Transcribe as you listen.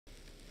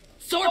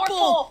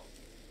Sorple!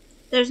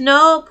 There's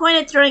no point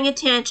in throwing a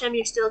tantrum.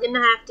 You're still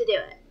gonna have to do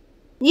it.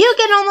 You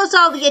get almost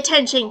all the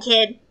attention,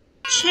 kid.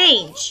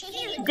 Change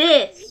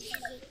this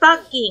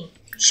fucking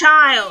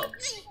child.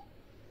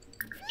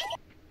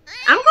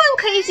 I'm going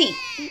crazy.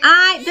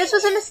 This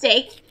was a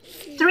mistake.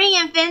 3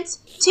 infants,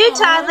 2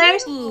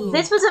 toddlers.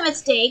 This was a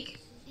mistake.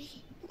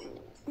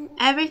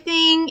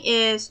 Everything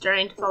is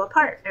starting to fall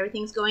apart.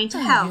 Everything's going to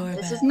hell.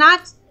 This is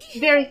not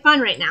very fun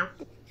right now.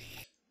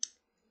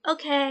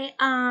 Okay,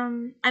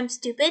 I'm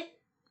stupid.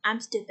 I'm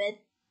stupid.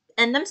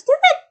 And I'm stupid.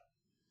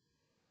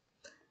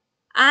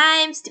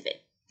 I'm stupid.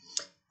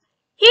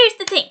 Here's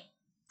the thing.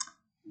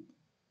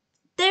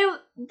 The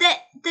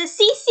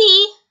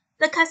CC,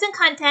 the custom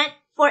content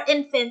for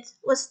infants,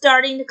 was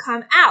starting to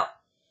come out.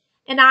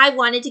 And I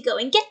wanted to go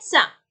and get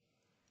some.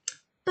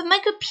 But my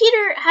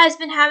computer has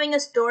been having a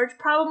storage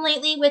problem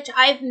lately, which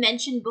I've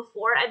mentioned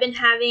before. I've been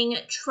having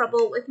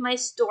trouble with my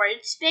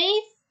storage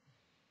space.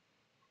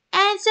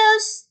 And so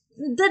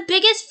the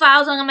biggest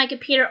files on my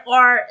computer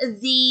are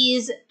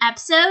these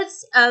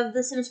episodes of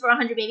The Sims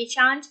 400 Baby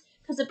Challenge.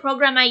 Because the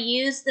program I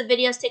use, the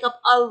videos take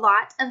up a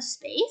lot of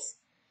space.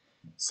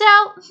 So,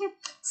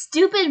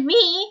 stupid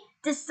me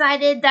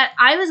decided that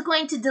I was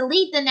going to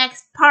delete the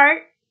next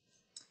part.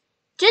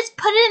 Just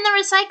put it in the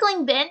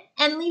recycling bin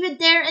and leave it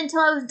there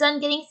until I was done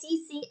getting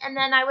CC, and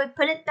then I would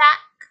put it back.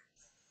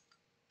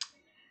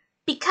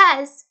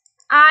 Because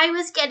I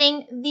was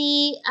getting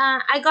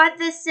I got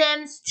the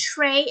Sims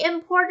tray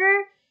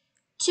importer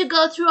to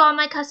go through all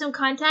my custom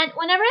content.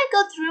 Whenever I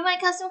go through my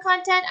custom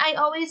content, I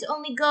always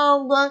only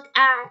go look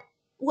at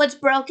what's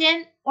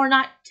broken or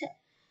not,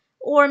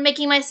 or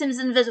making my Sims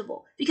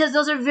invisible, because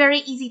those are very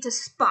easy to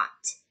spot.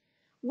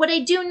 What I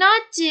do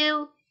not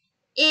do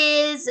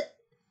is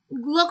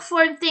look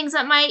for things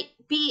that might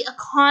be a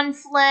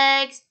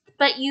conflict,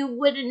 but you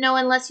wouldn't know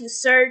unless you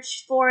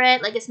search for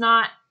it. Like, it's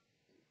not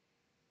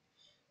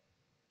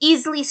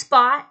easily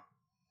spot.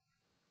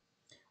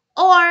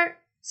 Or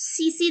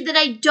CC that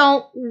I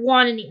don't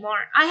want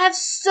anymore. I have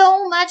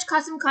so much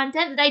custom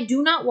content that I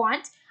do not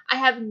want. I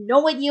have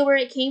no idea where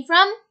it came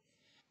from.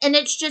 And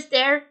it's just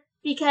there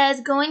because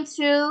going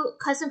through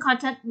custom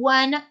content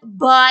one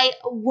by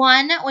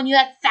one, when you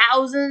have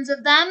thousands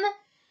of them,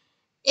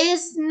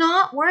 is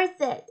not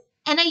worth it.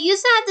 And I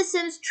used to have the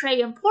Sims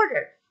Tray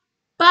Importer,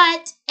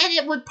 and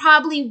it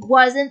probably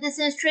wasn't the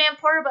Sims Tray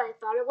Importer, but I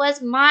thought it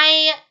was.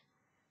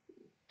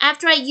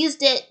 After I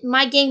used it,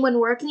 my game wouldn't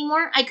work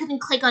anymore. I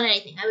couldn't click on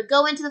anything. I would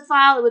go into the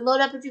file, it would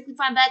load up perfectly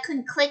fine, but I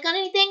couldn't click on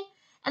anything.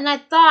 And I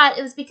thought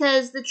it was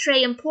because the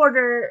Tray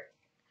Importer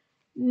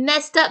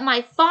messed up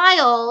my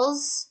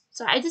files.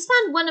 Sorry, I just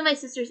found one of my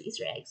sister's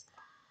Easter eggs.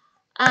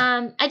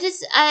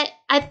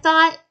 I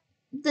thought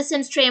the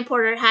Sims Tray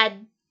Importer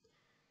had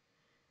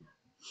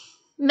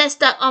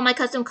messed up all my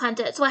custom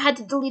content, so I had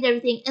to delete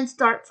everything and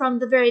start from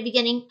the very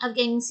beginning of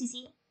getting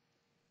CC.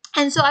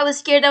 And so I was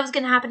scared that was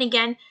going to happen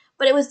again,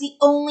 but it was the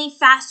only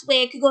fast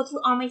way I could go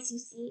through all my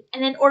CC.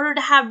 And in order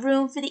to have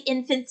room for the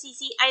infant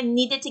CC, I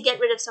needed to get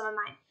rid of some of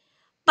mine.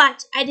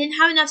 But I didn't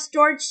have enough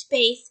storage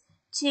space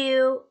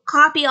to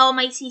copy all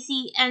my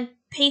CC and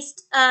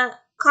paste a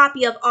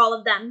copy of all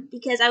of them,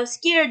 because I was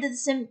scared that the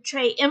Sim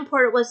Tray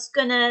Importer was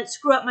going to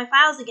screw up my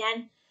files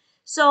again.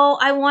 So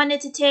I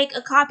wanted to take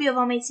a copy of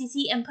all my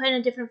CC and put it in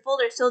a different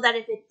folder so that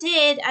if it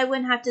did, I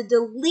wouldn't have to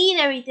delete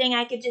everything.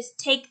 I could just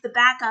take the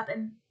backup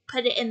and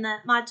put it in the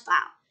mods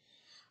file.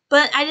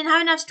 But I didn't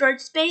have enough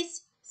storage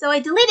space, so I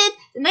deleted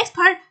the next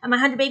part of my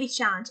 100 Babies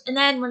Challenge. And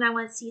then when I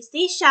went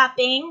CSD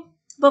shopping,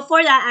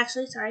 before that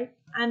actually, sorry,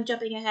 I'm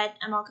jumping ahead,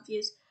 I'm all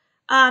confused.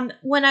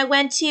 When I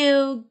went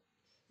to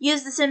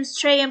use the Sims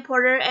Tray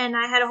Importer and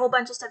I had a whole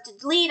bunch of stuff to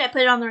delete, I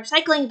put it on the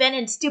recycling bin,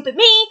 and stupid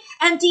me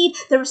emptied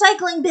the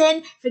recycling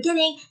bin,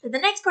 forgetting that the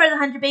next part of the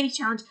 100 Baby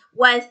Challenge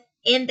was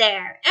in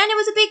there. And it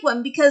was a big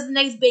one because the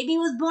next baby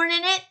was born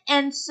in it.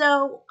 And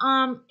so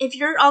if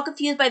you're all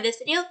confused by this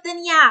video,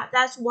 then yeah,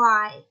 that's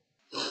why.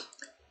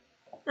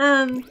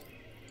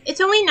 It's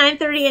only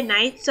 9:30 at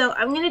night, so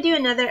I'm going to do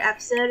another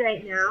episode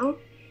right now.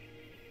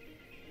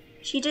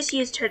 She just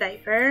used her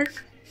diaper.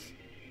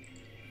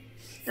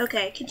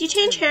 Okay, could you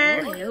change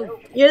her?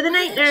 You're the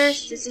night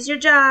nurse. This is your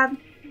job.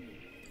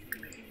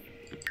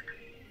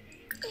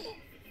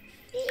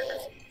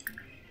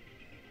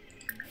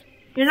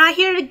 You're not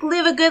here to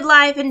live a good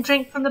life and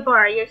drink from the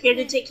bar. You're here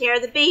to take care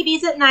of the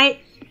babies at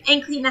night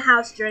and clean the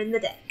house during the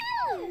day.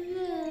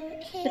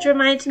 Which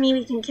reminds me,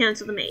 we can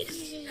cancel the maid.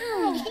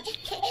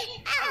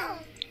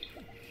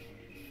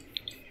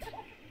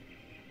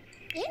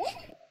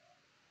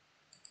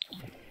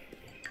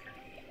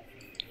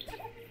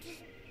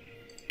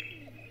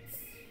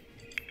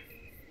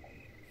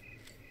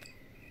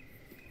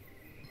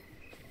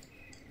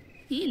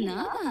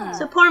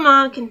 So poor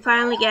mom can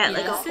finally get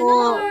like a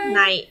whole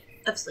night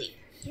of sleep.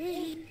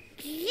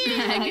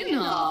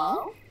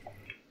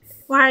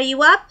 Why are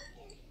you up?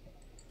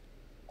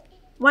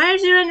 Why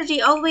is your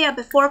energy all the way up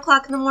at 4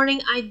 o'clock in the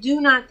morning? I do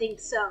not think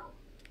so.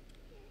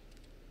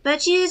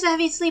 But she is a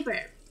heavy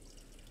sleeper.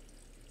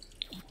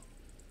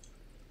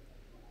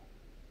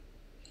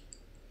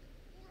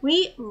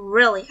 We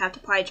really have to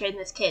potty train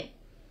this kid.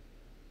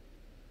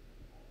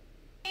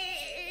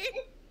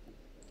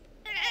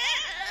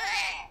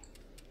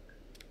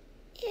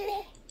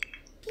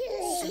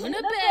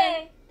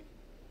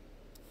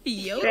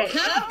 Great.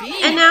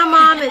 And now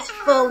Mom is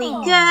fully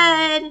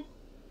good.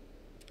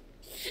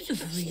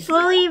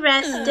 Fully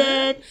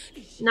rested.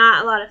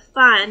 Not a lot of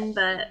fun,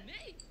 but...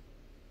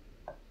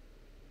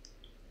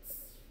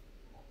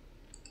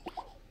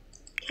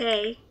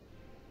 Okay.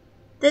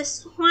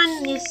 This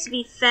one needs to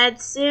be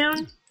fed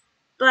soon,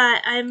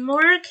 but I'm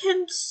more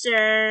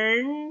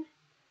concerned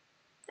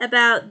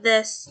about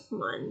this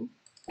one.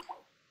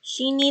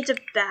 She needs a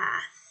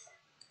bath.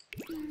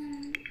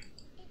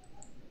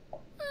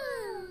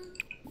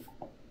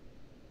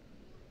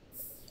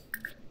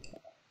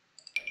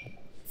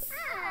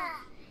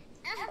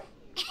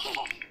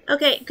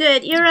 Okay,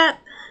 good. You're up.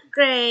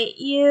 Great.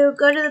 You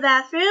go to the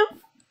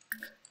bathroom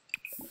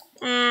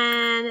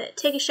and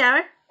take a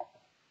shower.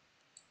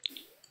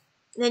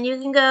 Then you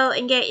can go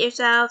and get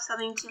yourself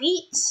something to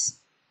eat.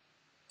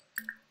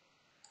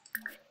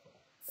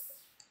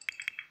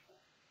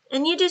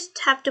 And you just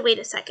have to wait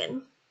a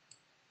second.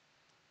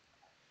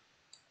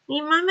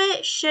 Your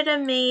mama should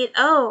have made...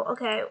 Oh,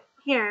 okay.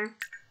 Here.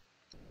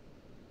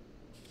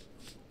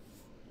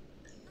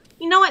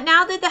 You know what?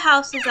 Now that the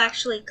house is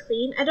actually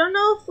clean, I don't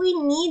know if we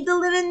need the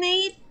live-in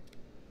maid.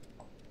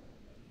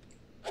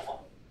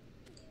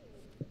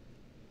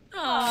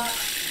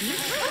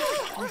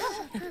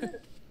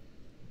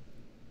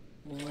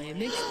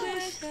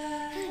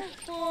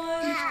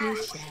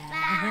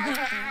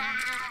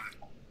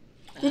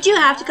 Did you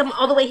have to come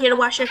all the way here to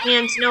wash your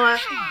hands, Noah?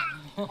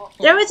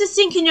 There was a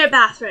sink in your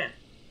bathroom.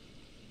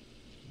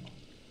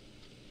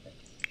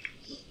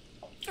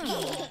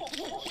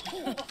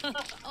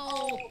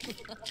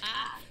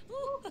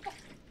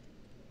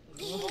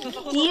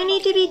 Do you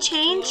need to be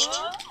changed?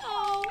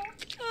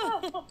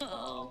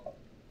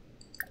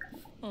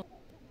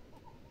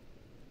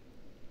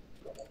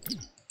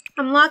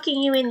 I'm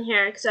locking you in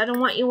here because I don't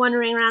want you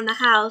wandering around the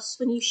house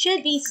when you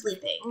should be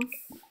sleeping.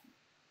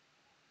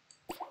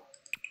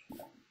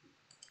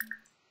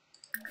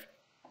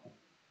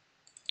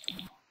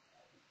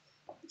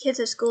 Kids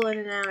at school in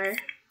an hour.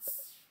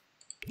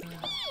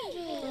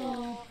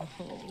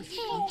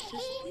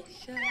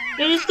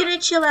 You're just gonna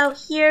chill out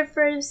here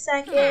for a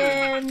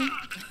second.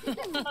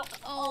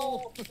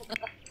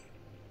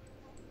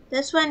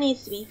 This one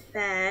needs to be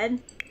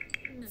fed.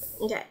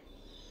 Okay.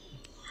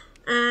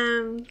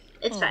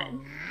 It's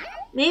fine.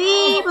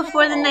 Maybe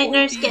before the night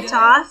nurse gets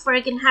off,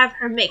 we can have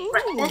her make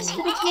breakfast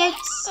for the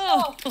kids.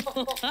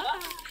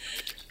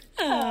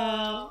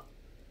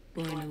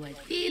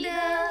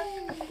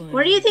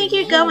 Where do you think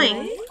you're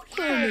going?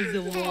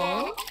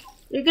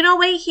 You're gonna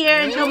wait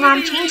here until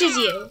Mom changes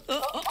you.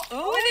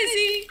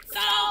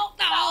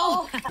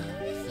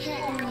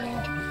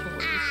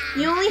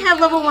 You only have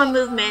level 1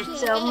 movement,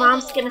 so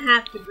Mom's gonna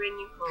have to bring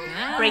you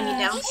home, bring you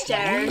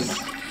downstairs.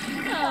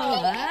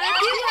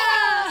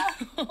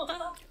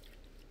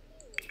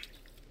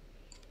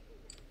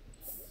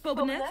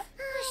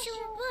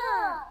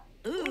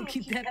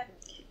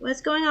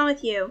 What's going on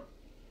with you?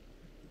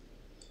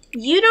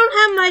 You don't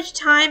have much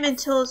time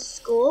until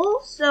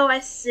school, so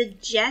I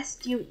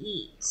suggest you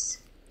eat.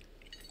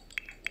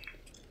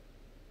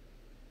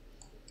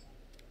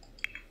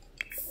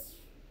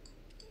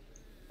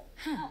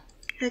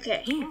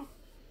 Okay.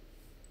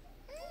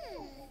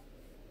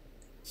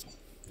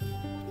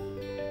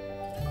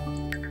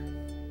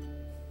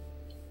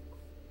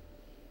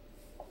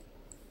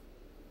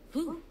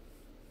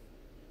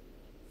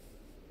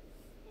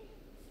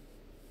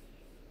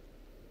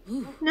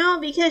 No,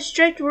 because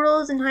strict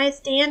rules and high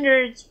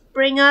standards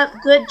bring up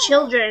good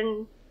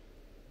children.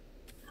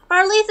 Or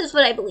at least that's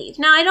what I believe.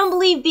 Now, I don't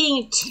believe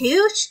being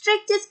too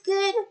strict is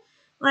good.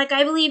 Like,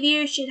 I believe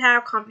you should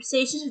have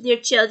conversations with your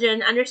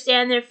children,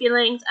 understand their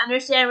feelings,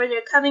 understand where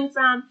they're coming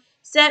from,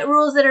 set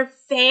rules that are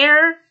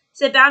fair,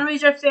 set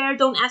boundaries are fair,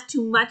 don't ask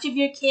too much of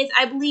your kids.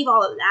 I believe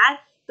all of that.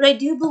 But I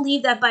do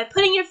believe that by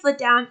putting your foot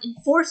down,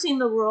 enforcing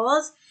the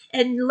rules,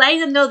 and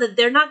letting them know that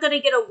they're not going to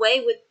get away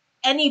with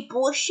any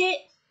bullshit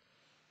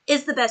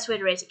is the best way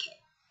to raise a kid.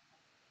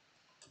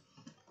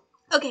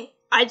 Okay,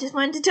 I just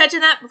wanted to touch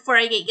on that before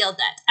I get yelled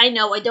at. I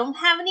know I don't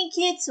have any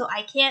kids, so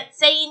I can't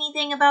say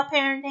anything about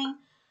parenting.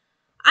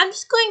 I'm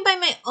just going by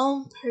my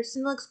own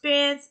personal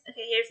experience.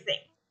 Okay, here's the thing.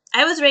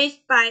 I was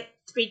raised by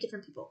 3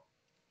 different people.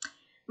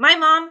 My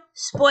mom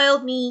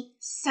spoiled me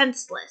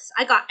senseless.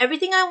 I got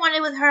everything I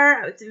wanted with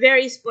her. I was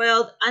very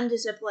spoiled,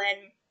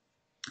 undisciplined.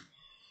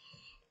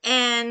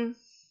 And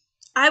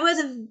I was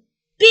a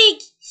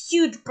big,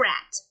 huge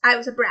brat. I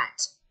was a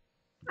brat.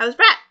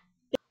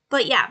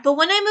 But yeah, but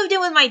when I moved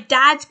in with my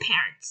dad's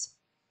parents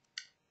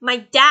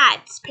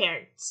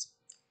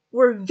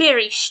were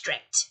very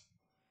strict.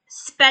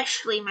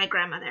 Especially my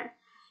grandmother.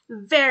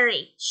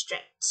 Very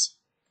strict.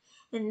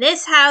 In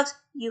this house,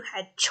 you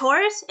had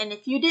chores, and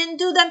if you didn't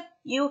do them,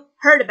 you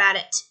heard about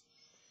it.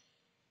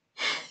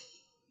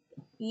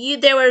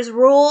 There was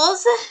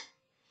rules.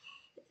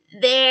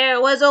 There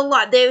was a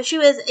lot. She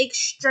was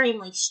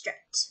extremely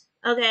strict.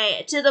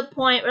 Okay, to the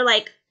point where,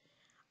 like,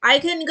 I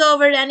couldn't go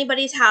over to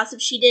anybody's house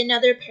if she didn't know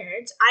their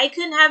parents. I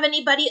couldn't have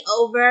anybody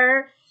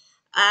over.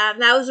 That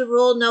was a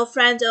rule, no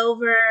friends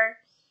over.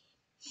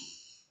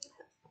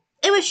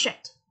 It was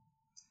strict.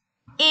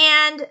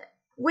 And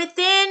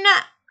within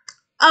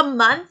a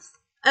month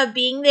of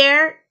being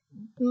there,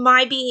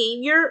 my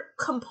behavior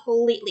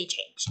completely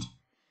changed.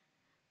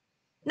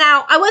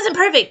 Now, I wasn't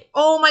perfect.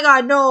 Oh my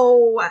god,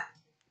 no.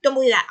 Don't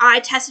believe that. I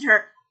tested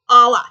her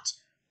a lot.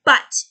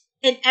 But,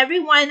 and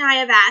everyone I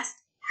have asked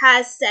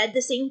has said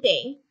the same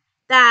thing,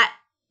 that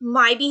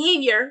my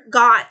behavior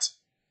got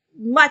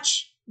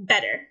much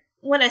better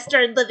when I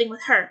started living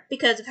with her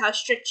because of how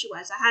strict she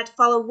was. I had to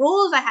follow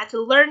rules. I had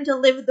to learn to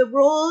live with the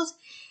rules.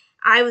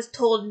 I was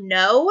told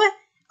no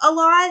a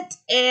lot,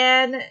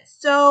 and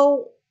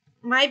so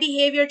my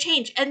behavior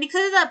changed. And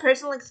because of that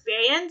personal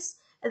experience,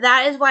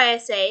 that is why I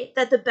say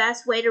that the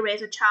best way to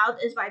raise a child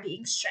is by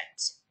being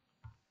strict.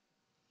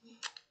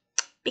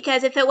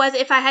 Because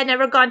if I had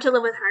never gone to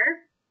live with her,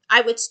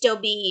 I would still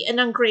be an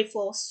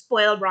ungrateful,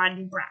 spoiled,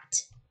 rotten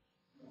brat.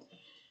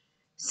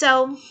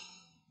 So,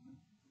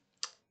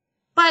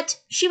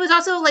 but she was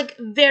also, like,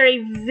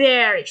 very,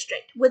 very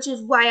strict, which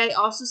is why I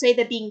also say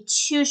that being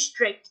too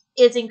strict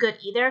isn't good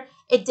either.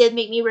 It did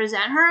make me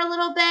resent her a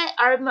little bit.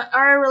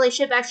 Our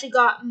relationship actually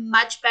got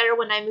much better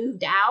when I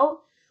moved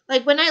out.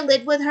 Like, when I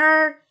lived with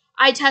her,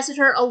 I tested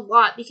her a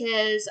lot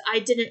because I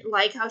didn't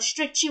like how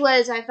strict she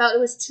was. I felt it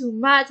was too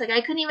much. Like,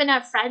 I couldn't even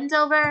have friends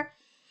over.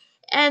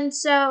 And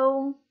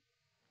so,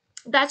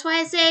 that's why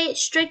I say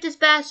strict is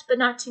best, but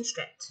not too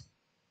strict.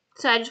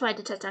 So I just wanted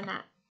to touch on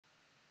that.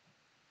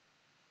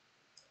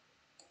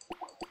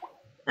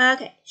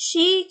 Okay,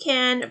 she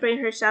can bring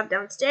herself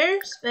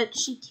downstairs, but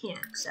she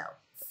can't, so.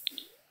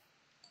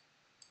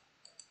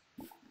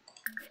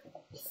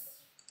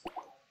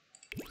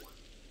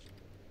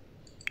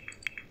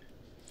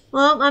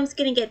 Well, Mom's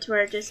gonna get to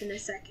her just in a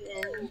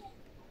second.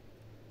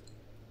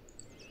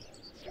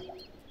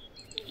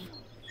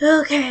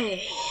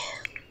 Okay.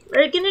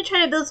 We're gonna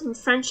try to build some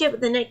friendship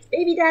with the next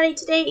baby daddy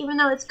today, even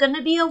though it's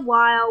gonna be a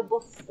while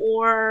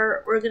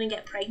before we're gonna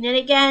get pregnant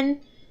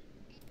again.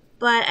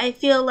 But I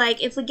feel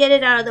like if we get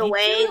it out of the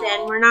way,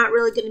 then we're not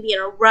really gonna be in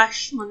a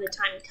rush when the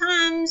time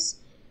comes.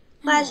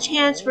 Last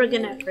chance, we're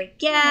gonna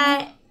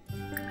forget.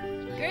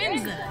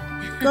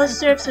 Go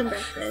serve some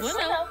breakfast.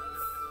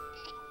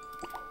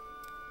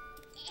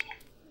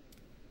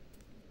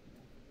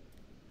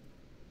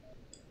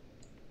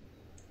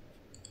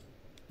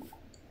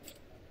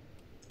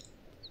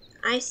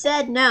 I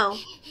said no.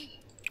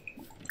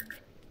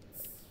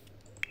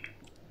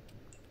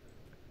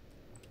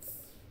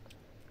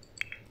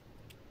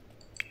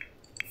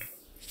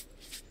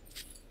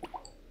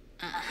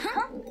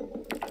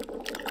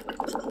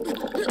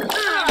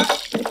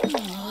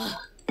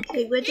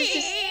 Okay, what is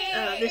this?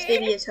 Oh, this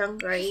baby is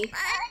hungry.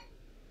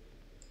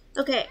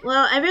 Okay,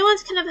 well,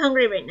 everyone's kind of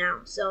hungry right now.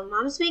 So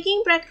Mom's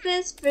making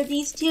breakfast for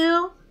these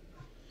two.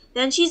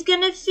 Then she's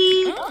gonna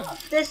feed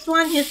this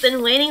one who's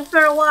been waiting for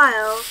a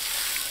while.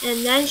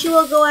 And then she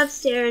will go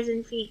upstairs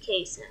and feed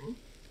Kason.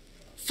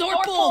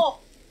 Swordful!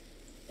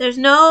 There's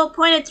no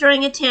point in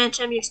throwing a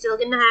tantrum. You're still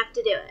gonna have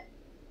to do it.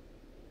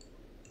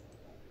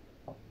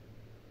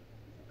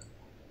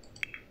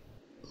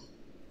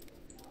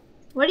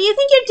 What do you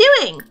think you're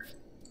doing?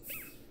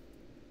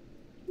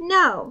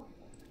 No.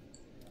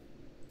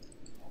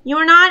 You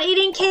are not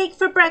eating cake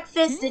for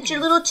breakfast. Sit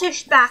your little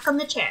tush back on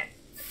the chair.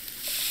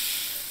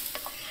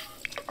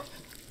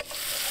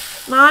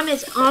 Mom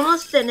is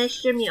almost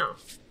finished your meal.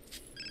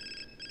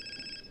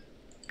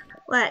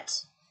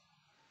 What?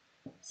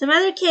 Some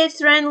other kids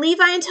threatened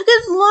Levi and took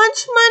his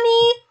lunch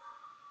money.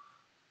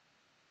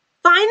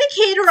 Find the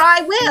caterer,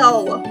 I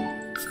will.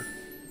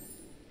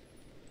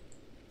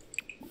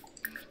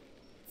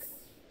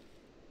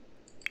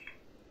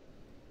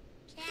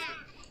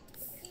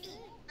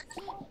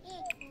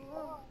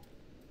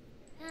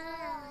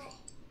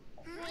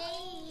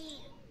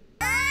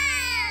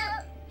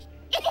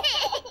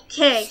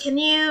 Okay, can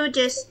you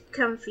just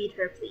come feed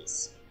her,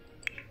 please?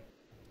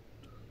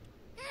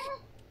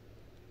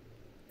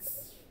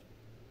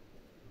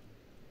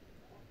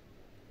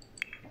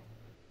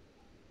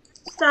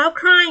 Stop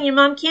crying. Your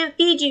mom can't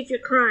feed you if you're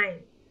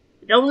crying.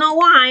 I don't know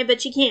why,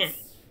 but she can't.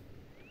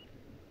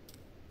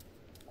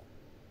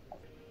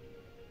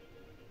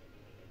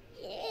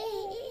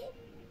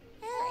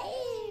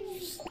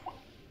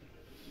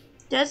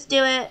 Just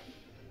do it.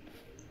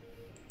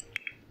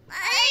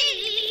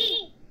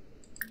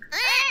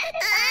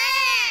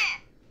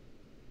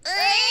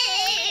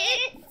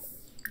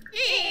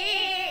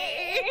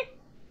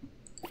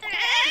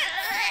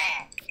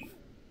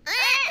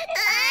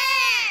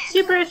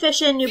 Super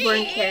efficient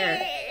newborn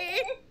care.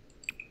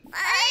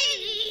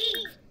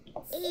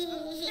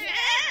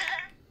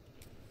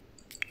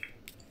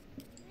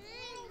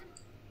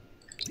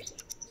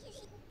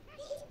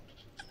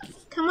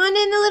 Come on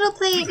in the little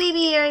play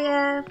baby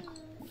area.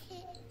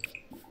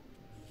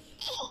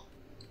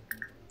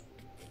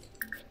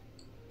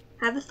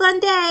 Have a fun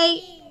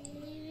day.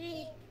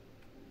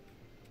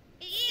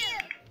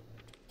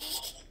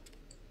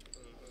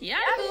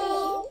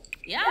 Yahoo!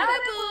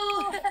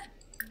 Yahoo!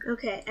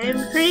 Okay,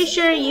 I'm pretty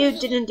sure you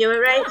didn't do it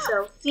right,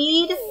 so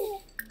feed,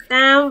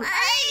 bounce,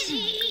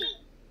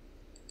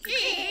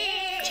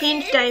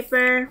 change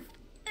diaper,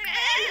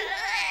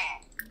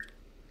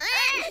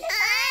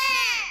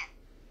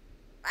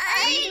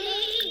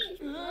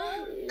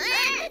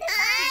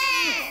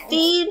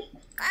 feed,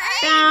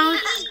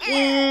 bounce,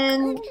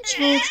 and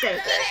change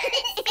diaper.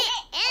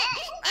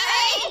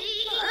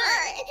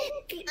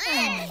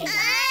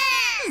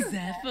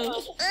 Zephyr.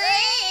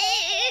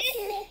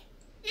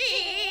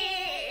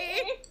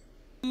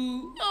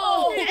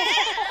 Oh!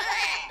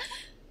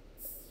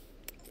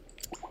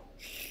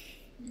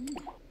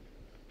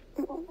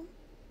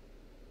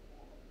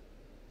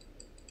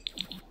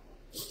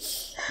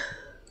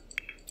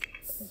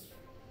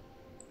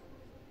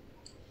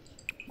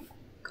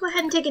 Go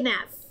ahead and take a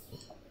nap.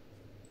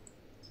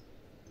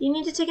 Do you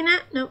need to take a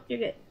nap? Nope, you're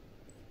good.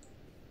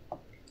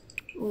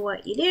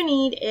 What you do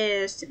need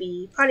is to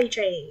be potty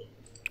trained.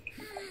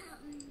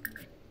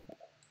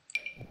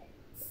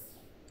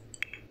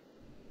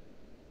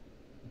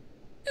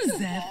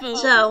 Zephyr.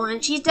 So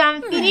when she's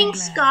done feeding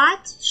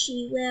Scott,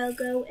 she will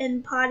go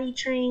and potty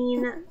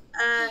train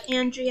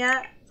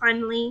Andrea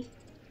finally.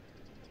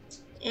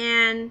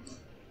 And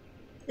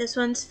this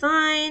one's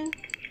fine.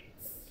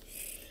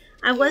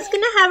 I was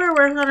gonna have her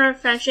work on her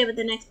friendship with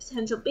the next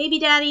potential baby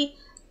daddy,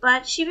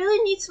 but she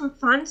really needs some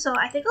fun, so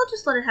I think I'll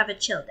just let her have a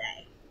chill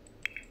day.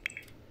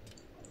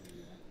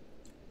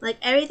 Like,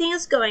 everything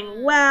is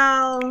going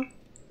well,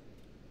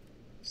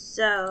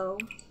 so...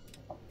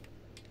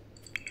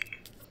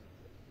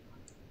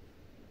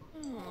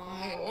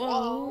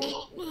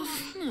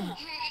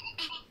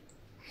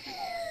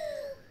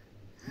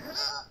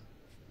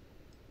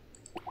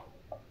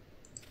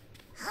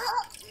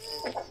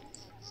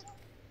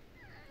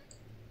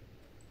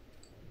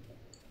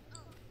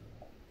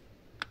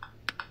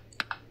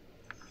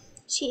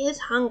 She is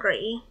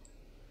hungry.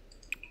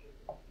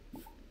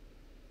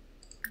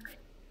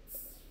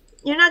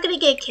 You're not gonna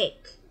get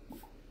cake.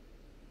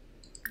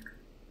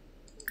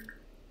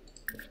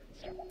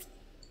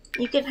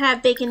 You can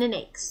have bacon and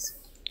eggs.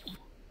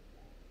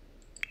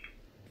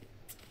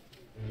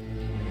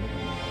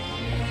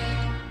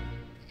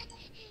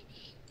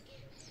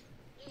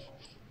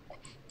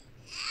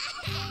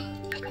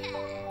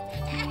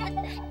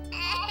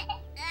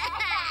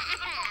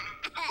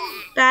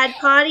 Bad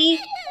potty?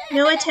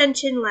 No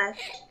attention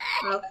left.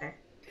 Okay.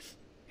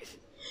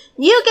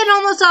 You get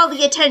almost all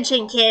the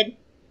attention, kid.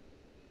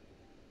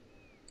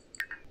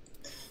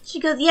 She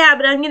goes, yeah,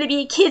 but I'm gonna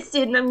be a kid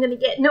student. I'm gonna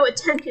get no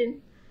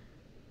attention.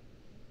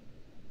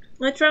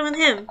 What's wrong with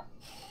him?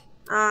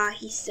 Ah,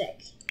 he's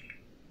sick.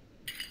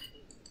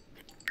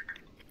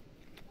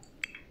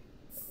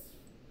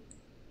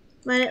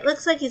 But it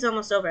looks like he's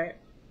almost over it.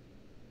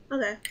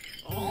 Okay.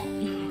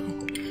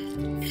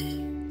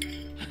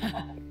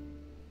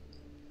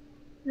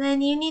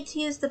 Then you need to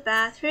use the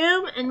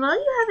bathroom, and while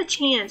you have a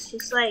chance,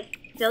 just like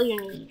fill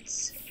your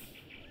needs.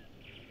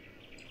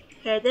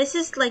 Here, this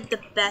is like the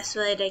best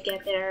way to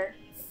get there.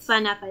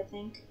 Fun up, I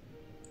think.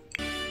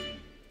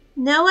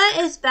 Noah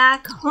is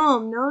back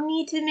home. No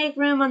need to make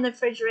room on the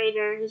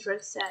refrigerator. His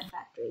work's at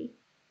factory.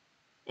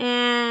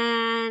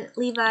 And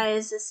Levi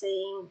is the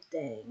same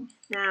thing.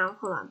 Now,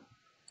 hold on.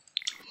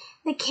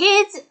 The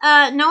kids,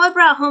 Noah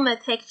brought home a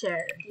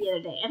picture the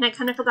other day, and I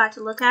kind of forgot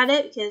to look at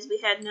it because we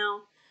had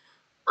no...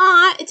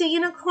 Aw, it's a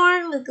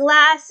unicorn with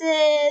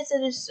glasses.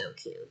 It is so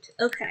cute.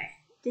 Okay.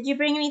 Did you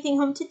bring anything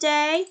home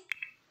today?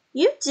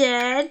 You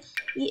did.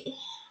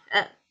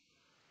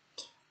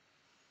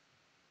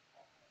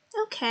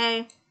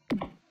 Okay.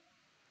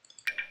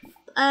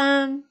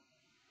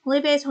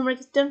 Levi's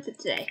homework is done for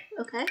today.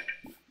 Okay.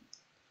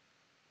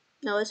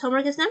 Noah's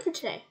homework is done for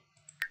today.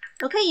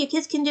 Okay, you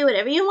kids can do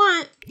whatever you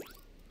want.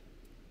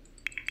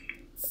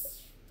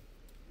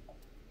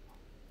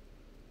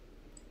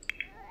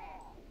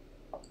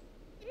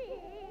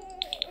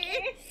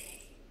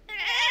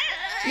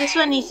 This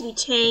one needs to be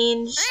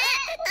changed.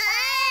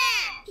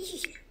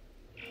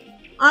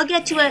 I'll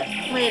get to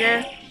it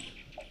later.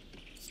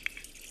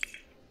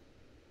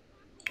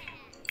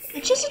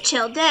 It's just a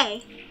chill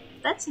day.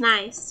 That's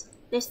nice.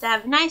 Just to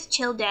have a nice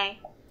chill day.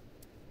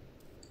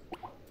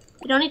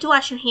 You don't need to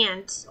wash your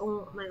hands.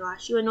 Oh my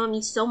gosh, you annoy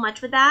me so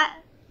much with that.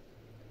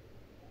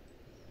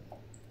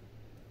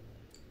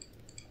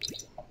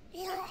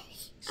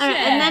 Alright,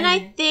 and then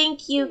I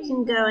think you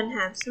can go and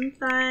have some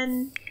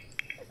fun.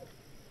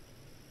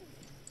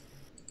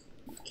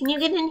 Can you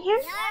get in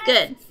here?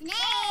 Good.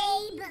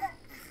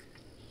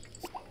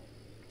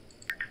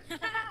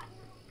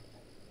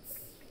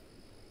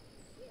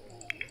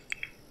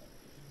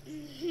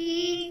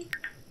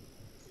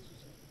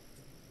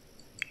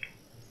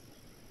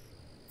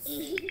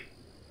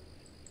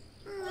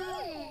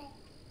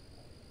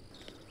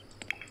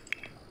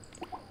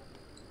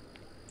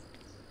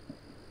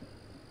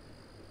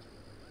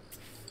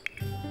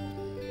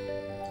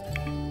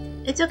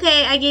 It's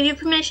okay, I gave you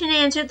permission to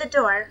answer the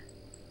door.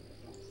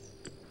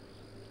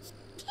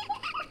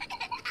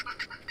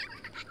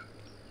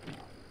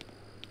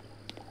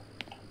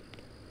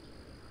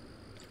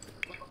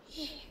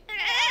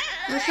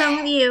 What's wrong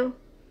with you?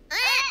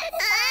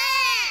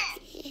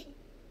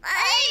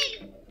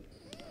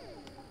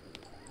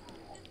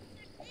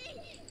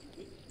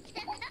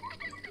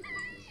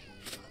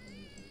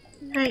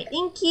 Alright,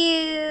 thank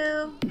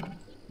you.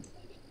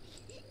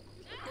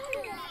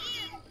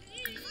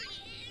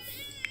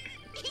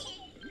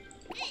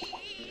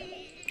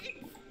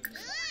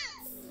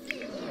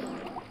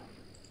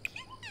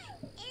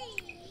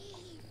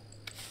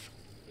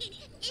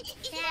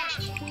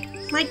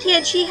 Why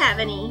can't she have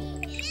any?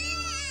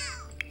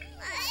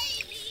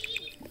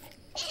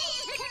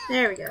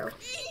 There we go.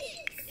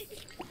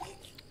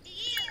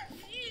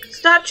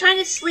 Stop trying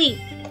to sleep.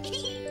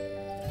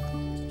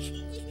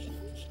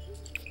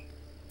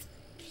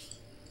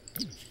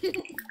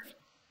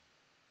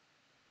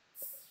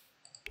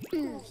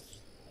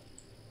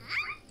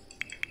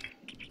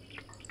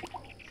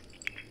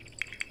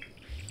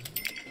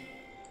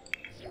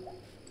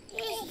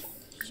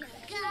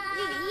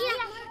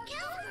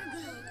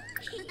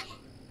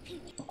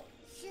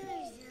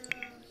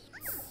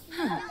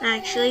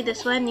 Actually,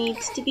 this one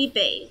needs to be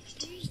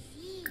bathed.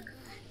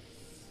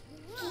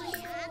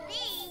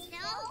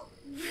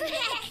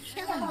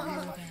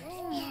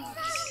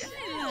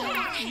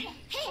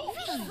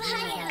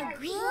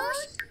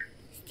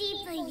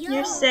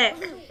 You're sick.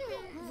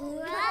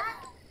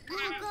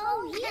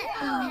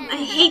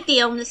 I hate the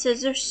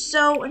illnesses. They're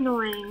so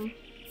annoying.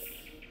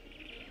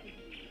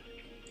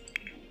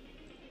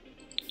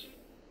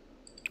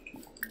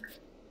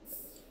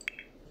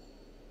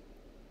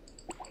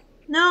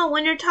 No,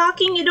 when you're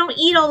talking, you don't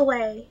eat all the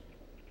way.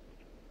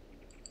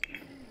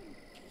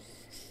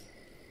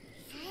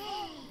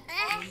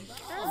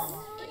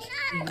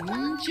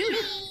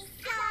 Juice.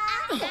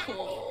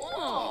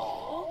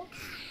 Oh.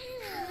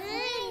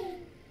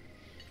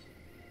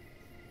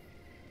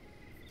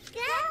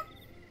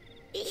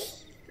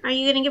 Are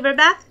you gonna give her a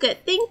bath?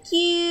 Good, thank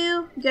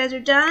you. You guys are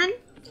done?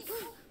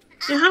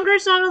 Your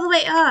hunger's not all the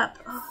way up.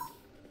 Oh.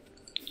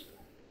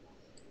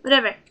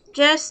 Whatever.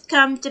 Just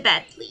come to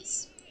bed,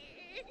 please.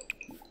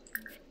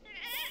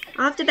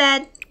 Off to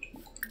bed.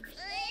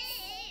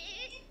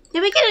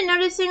 Did we get a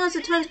notice saying it was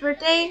the twins'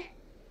 birthday?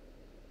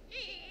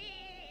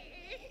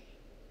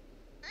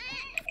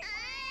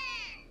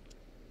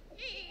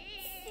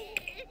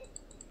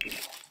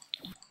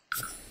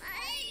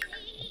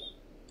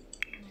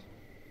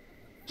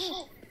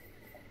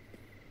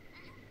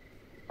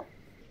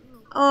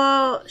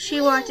 Oh, she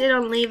walked in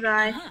on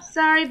Levi.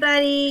 Sorry,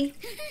 buddy.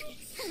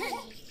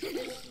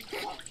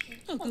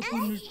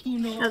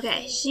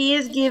 Okay, she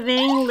is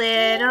giving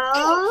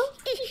little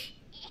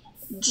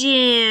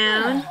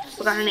June,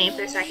 forgot her name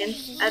for a second,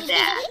 a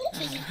bath.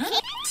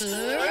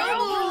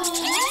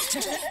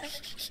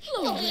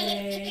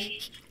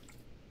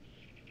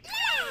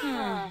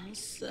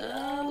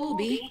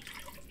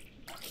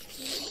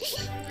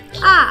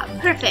 Ah,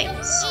 perfect.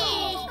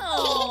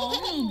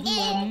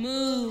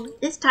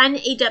 It's time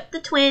to age up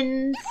the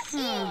twins.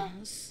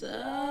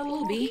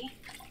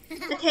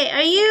 Okay,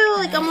 are you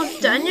like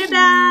almost done your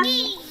bath?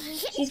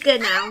 She's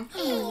good now.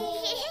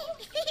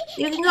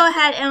 You can go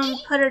ahead and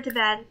put her to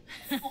bed.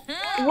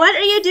 What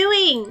are you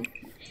doing?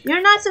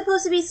 You're not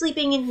supposed to be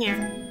sleeping in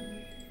here.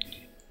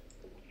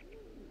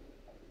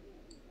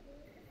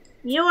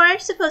 You are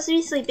supposed to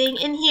be sleeping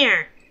in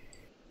here.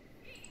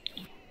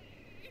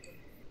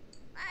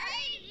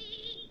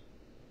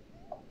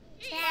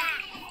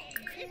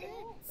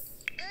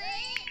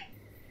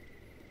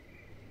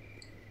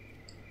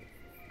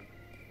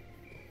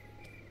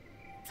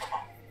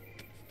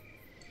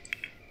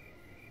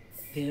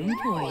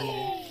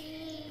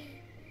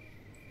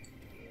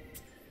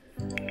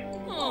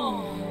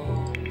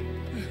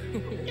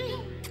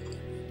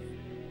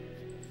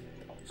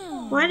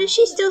 Why does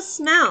she still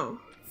smell?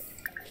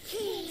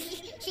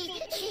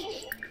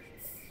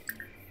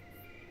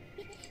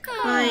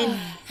 Fine.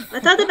 I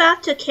thought the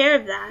bath took care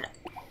of that.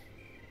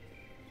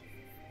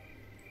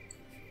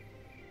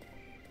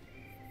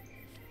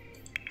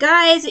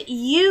 Guys,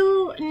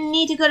 you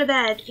need to go to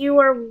bed. You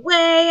are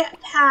way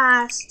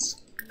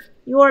past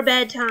your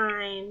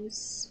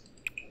bedtimes.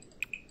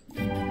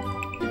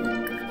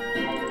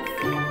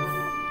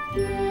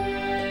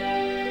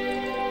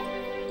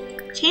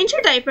 Change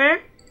her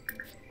diaper.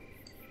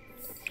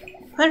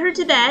 Put her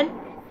to bed.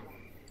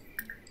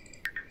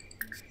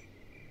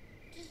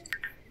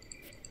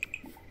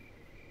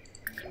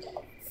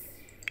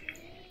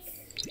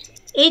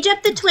 Age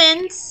up the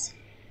twins.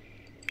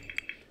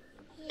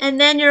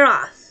 And then you're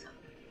off.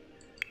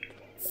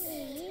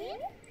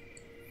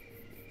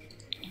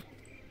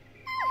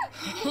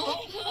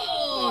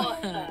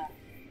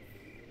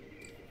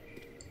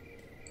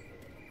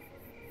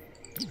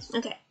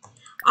 Okay.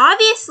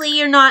 Obviously,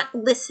 you're not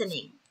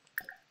listening.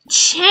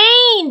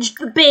 Change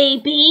the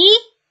baby.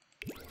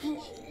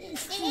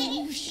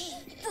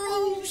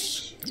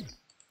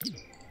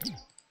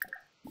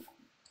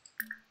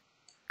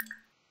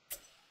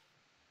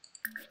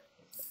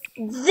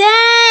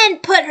 Then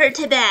put her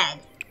to bed.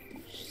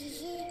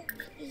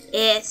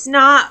 It's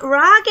not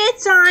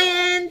rocket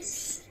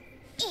science.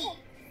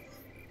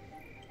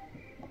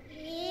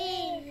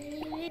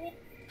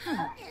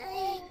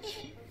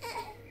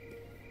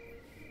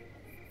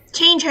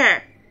 Change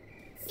her.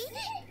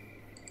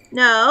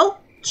 No.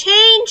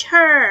 Change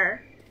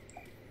her.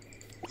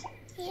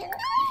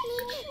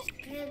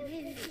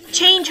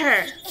 Change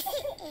her.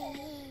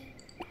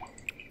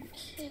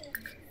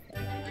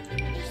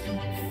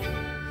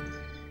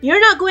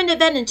 You're not going to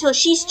bed until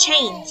she's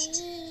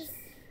changed.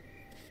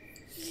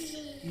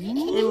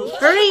 And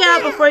hurry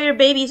out before your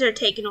babies are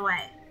taken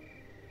away.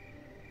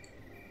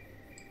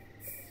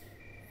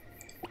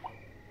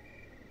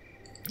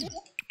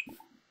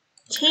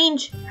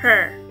 Change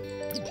her.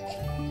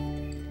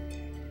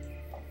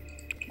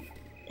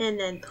 And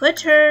then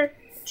put her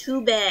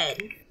to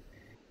bed.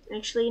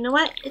 Actually, you know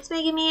what? It's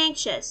making me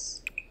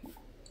anxious.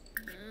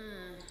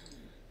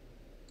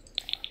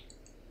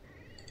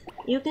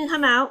 You can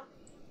come out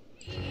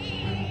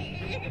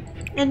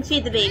and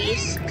feed the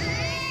babies.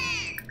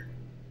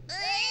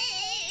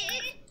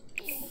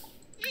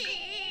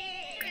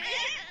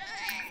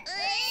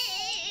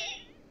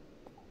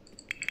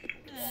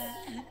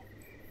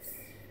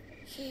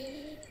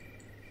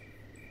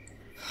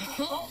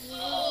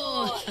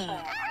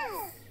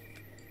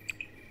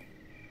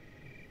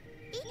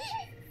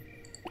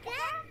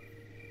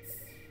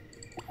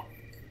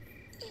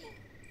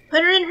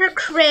 Put her in her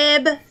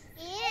crib.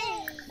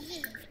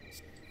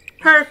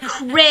 Her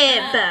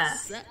crib.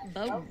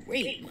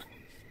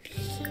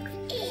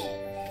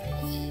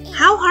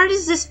 How hard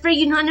is this for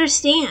you to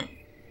understand?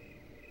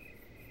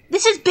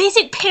 This is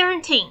basic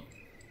parenting.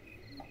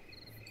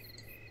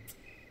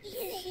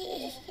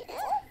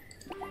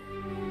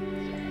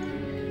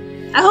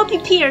 I hope you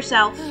pee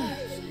yourself.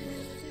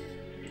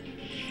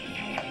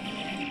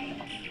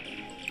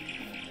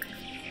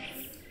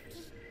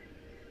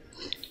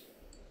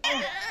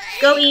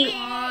 Go eat.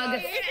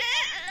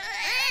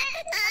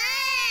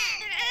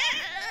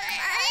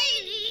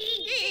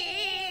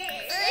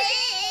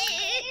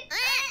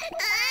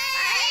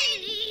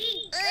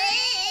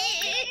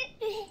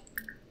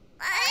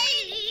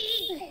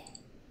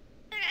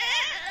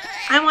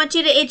 I want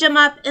you to age them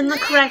up in the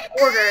correct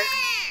order.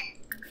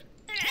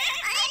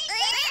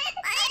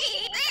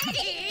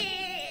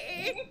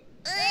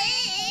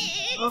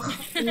 Ugh,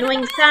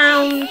 annoying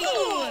sounds.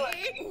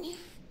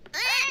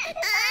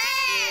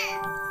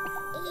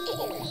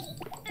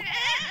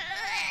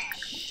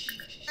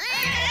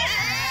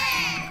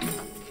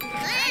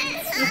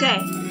 Okay.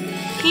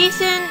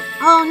 Jason.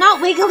 Oh,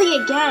 not Wiggly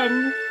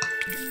again.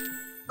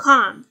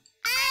 Calm.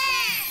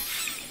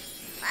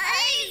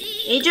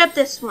 Age up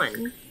this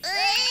one.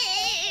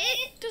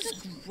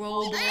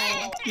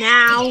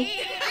 Now.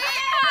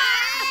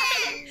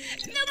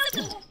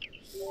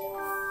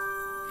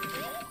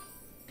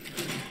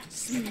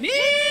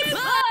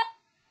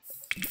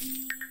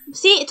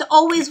 See, it's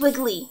always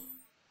Wiggly.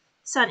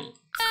 Sunny.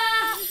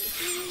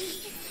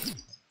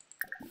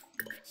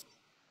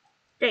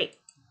 Great.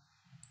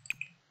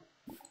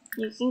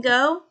 You can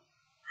go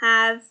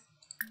have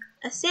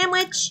a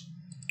sandwich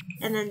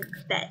and then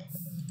bed.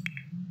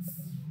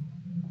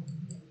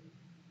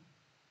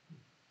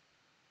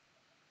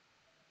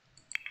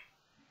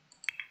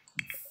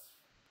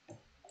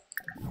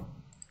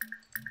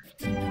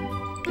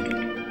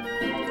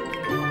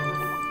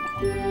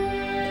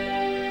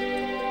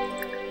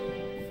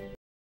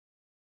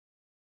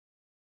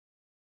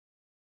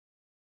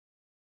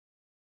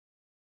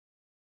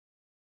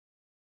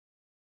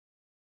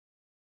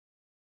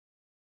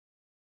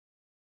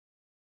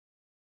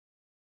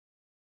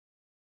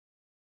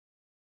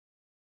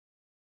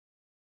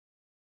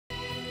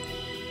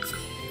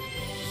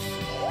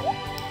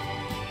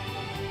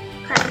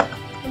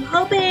 I'm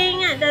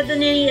hoping that the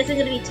nanny isn't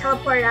going to be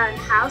teleported out of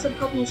the house. I'm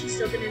hoping she's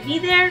still going to be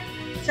there,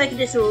 so I can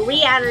just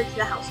re-add her to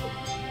the household.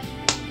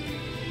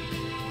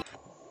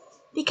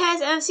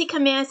 Because MC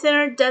Command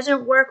Center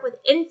doesn't work with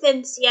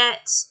infants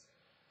yet,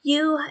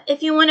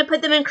 if you want to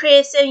put them in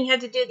Creative Sim, you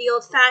have to do the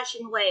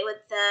old-fashioned way with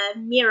a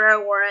mirror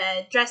or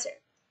a dresser.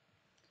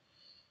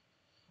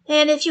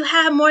 And if you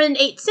have more than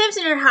 8 Sims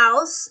in your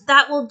house,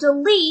 that will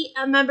delete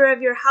a member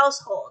of your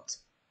household.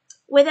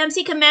 With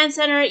MC Command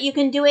Center, you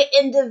can do it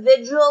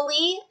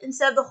individually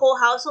instead of the whole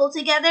household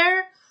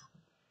together,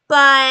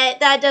 but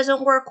that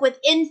doesn't work with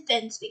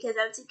infants because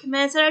MC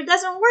Command Center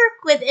doesn't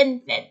work with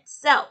infants.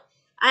 So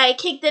I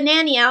kicked the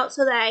nanny out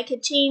so that I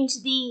could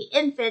change the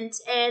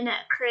infants in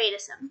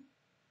Creative Sim.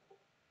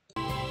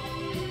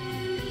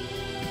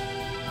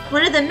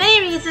 One of the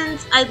main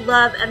reasons I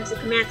love MC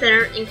Command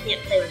Center and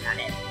can't play without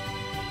it.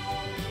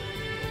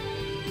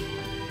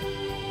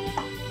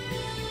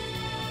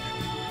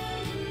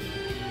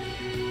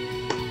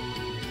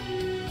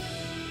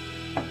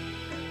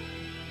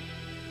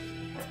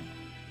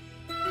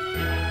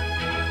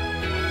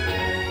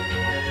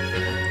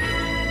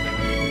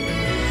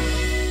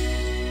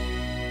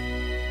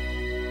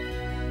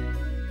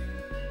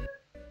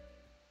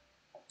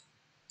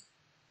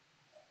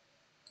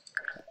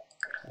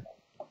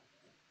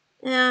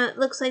 It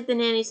looks like the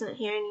nanny's not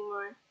here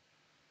anymore.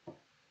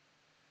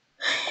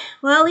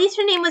 Well, at least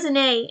her name was an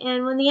A,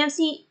 and when they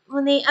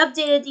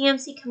updated the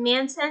MC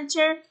Command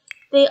Center,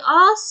 they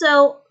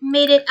also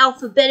made it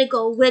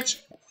alphabetical, which,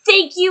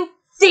 thank you.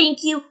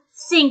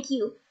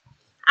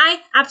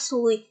 I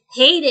absolutely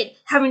hated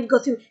having to go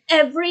through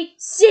every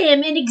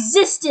sim in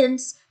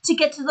existence to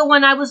get to the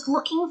one I was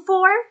looking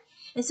for.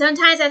 And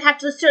sometimes I'd have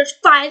to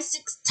search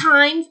 5-6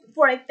 times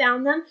before I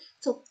found them.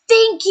 So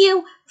thank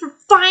you for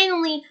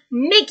finally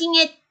making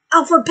it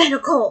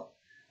alphabetical.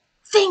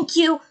 Thank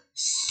you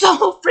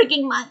so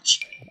freaking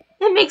much.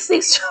 It makes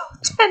things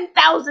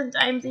 10,000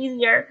 times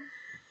easier.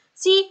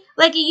 See,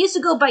 like it used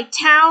to go by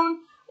town,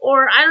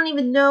 or I don't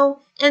even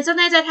know, and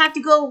sometimes I'd have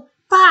to go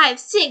 5,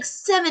 6,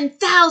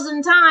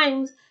 7,000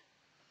 times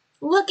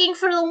looking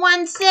for the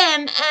one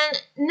sim,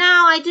 and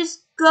now I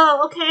just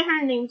go, okay,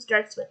 her name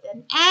starts with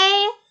an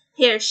A.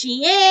 Here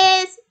she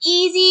is.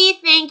 Easy.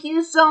 Thank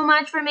you so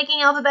much for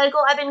making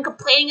alphabetical. I've been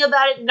complaining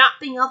about it not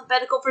being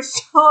alphabetical for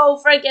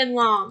so freaking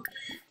long.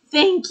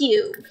 Thank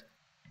you.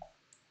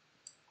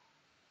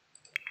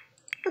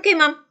 Okay,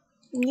 Mom.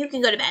 You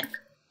can go to bed.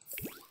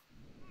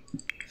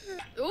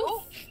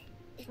 Oh,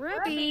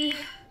 Rebby.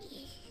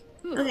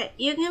 Okay,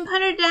 you can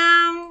put her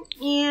down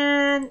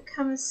and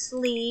come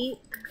sleep.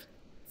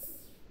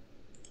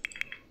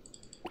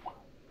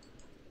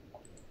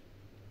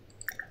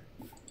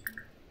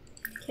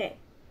 Okay.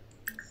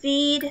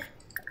 Feed.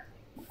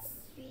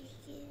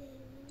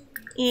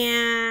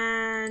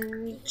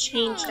 And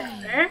change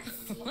diaper.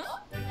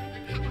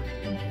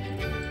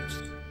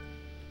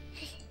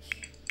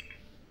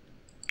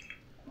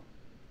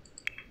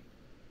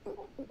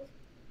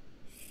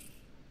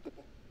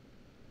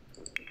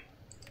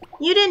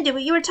 You didn't do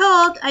what you were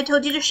told. I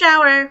told you to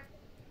shower.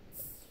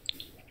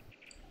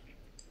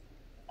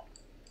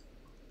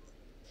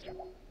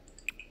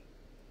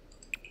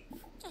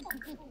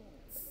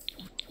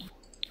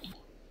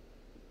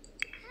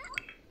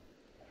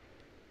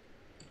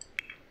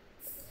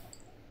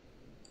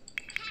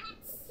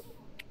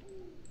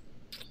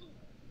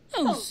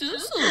 Oh,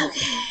 Susu.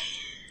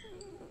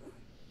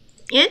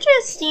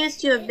 Andrea seems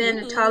to have been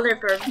a toddler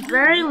for a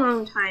very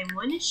long time.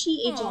 When is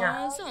she aging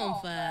up?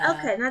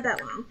 Okay, not that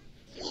long.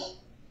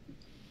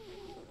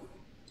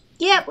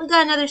 Yep, we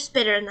got another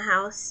spitter in the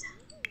house.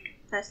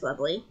 That's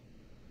lovely.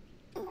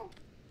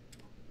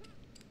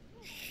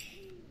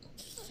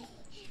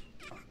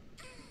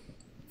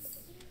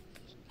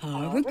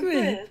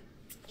 Harvard.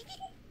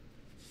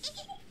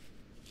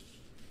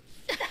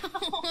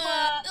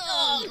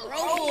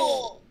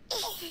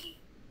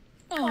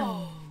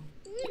 Oh.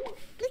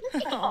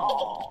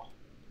 Oh.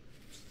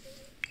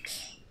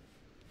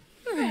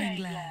 Rain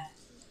glass.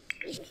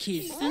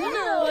 Kissing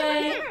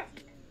away.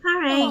 All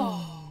right.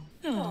 Oh.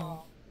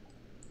 Oh.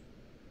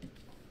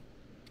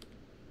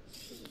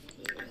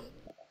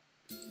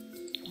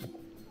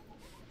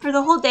 For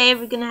the whole day,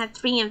 we're gonna have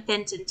 3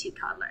 infants and 2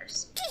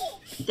 toddlers.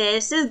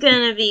 This is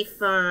gonna be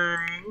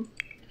fun.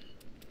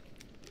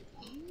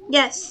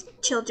 Yes,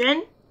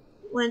 children.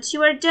 Once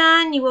you are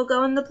done, you will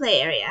go in the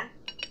play area.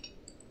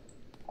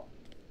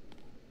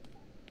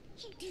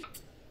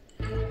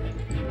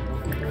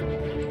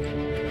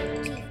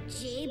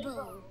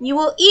 You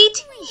will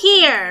eat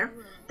here.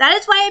 That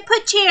is why I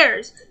put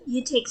chairs.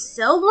 You take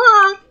so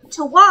long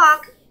to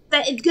walk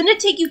that it's gonna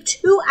take you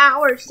 2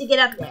 hours to get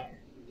up there.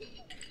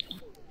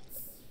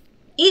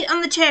 Eat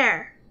on the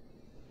chair.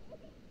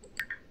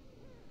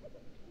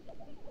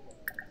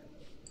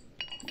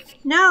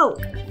 No.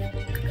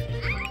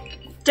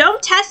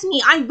 Don't test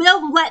me. I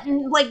will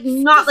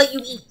not let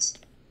you eat.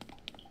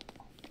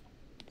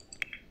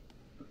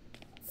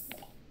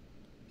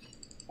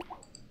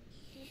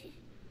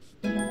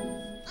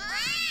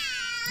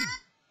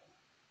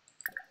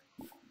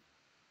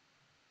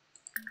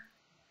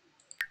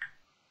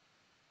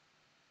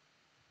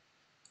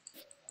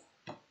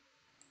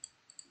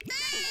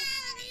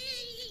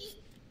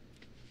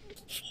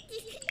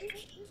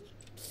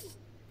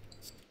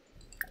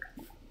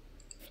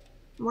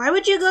 Why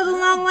would you go the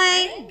long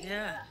way?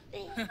 Yeah.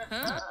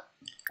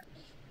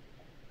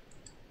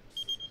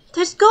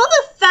 Just go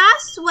the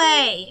fast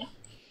way.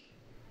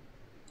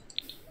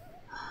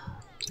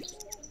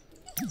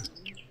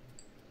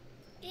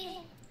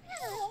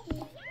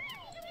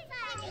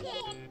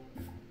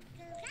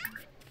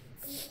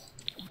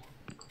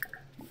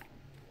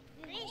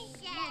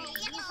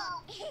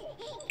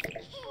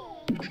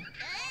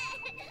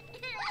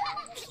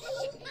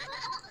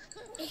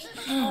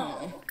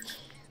 Oh.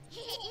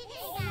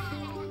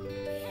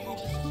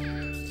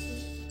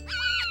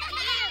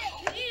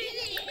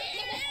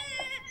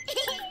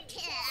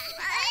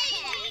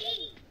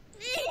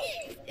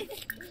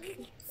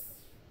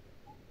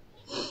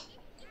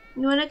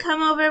 You want to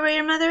come over where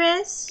your mother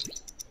is?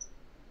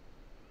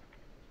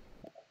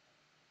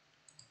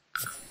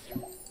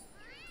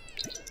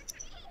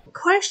 Of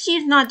course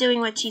she's not doing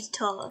what she's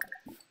told.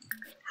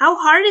 How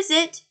hard is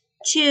it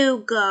to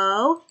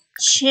go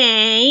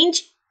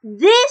change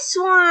this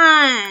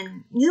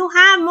one? You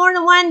have more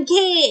than one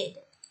kid.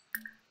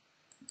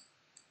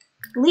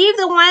 Leave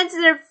the ones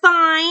that are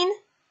fine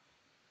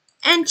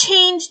and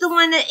change the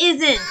one that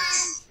isn't.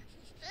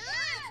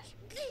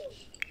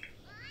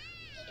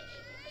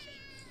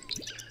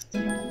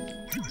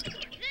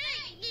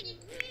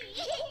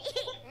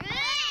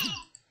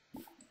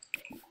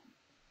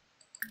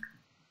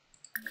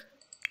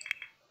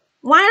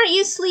 Why aren't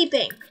you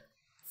sleeping?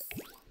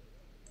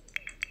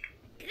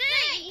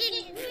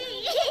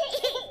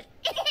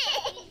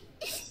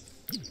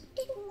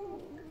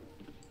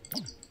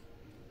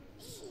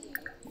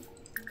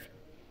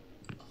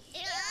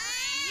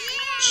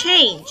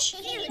 Change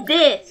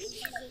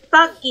this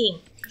fucking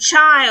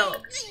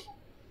child.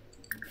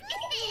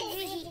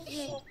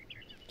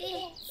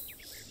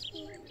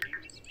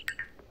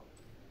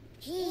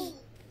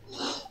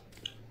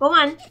 Go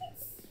on.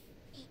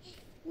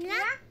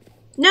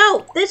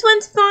 No, this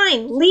one's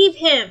fine. Leave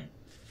him.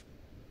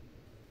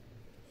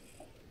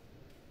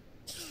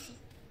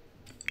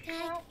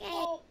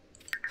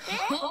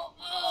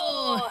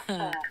 Oh.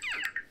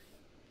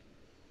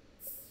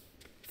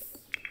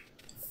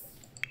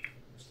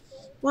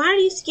 Why are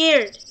you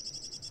scared?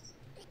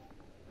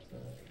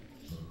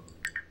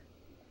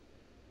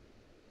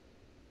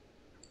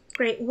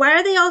 Great. Why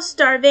are they all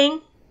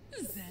starving?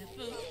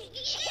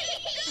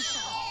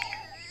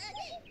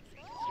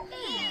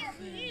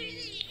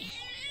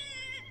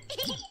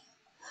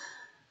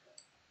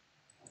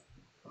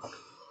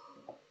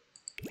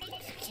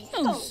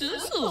 Oh,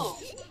 Susu.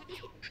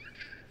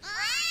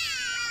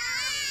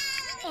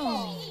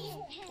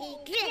 Oh.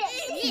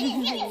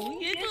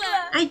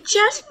 I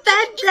just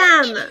fed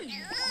them.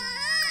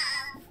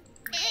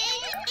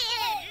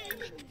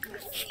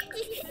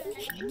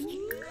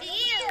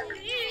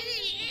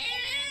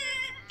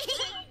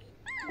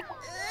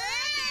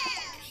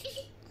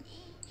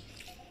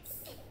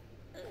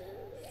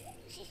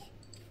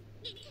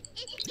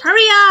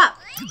 Hurry up!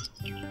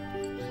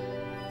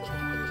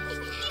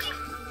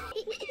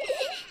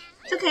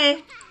 It's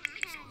okay.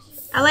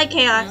 I like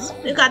chaos.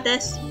 We've got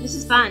this. This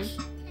is fun.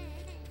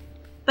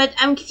 But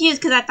I'm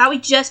confused because I thought we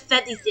just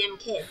fed these damn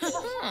kids.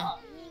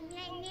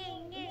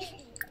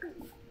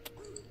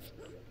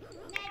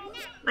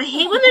 I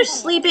hate when they're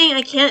sleeping.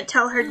 I can't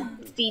tell her to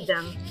feed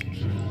them.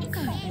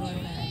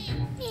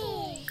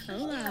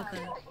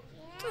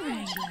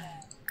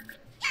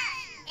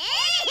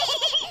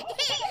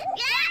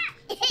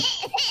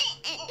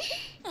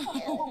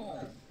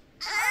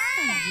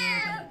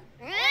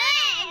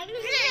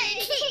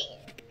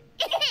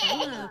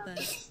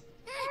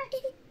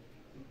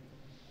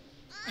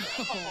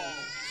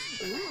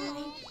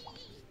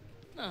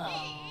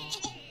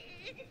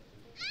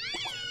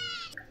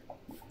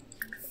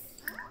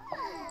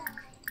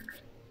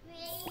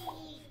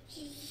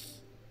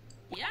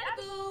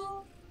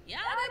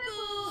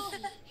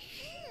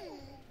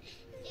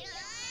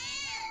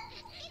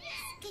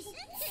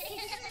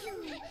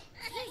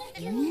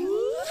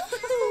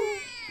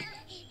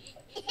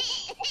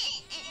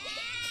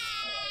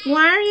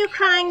 Why are you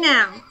crying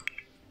now?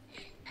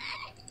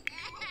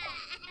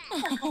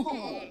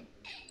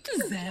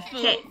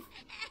 Okay,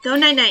 go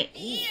night-night.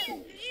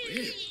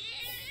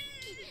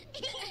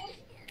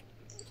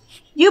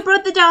 You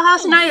broke the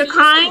dollhouse and now you're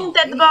crying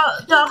that the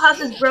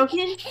dollhouse is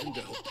broken?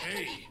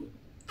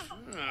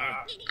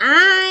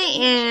 I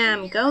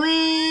am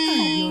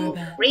going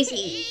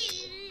crazy.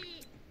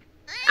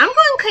 I'm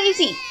going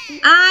crazy.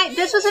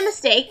 This was a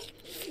mistake.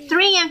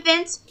 3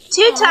 infants,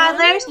 2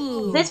 toddlers.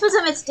 This was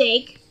a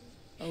mistake.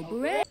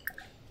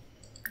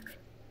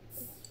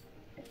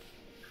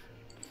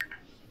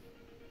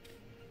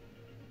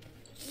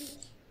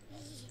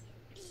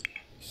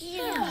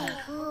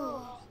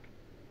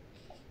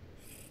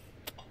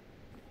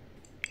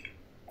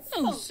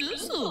 Oh,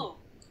 Susu.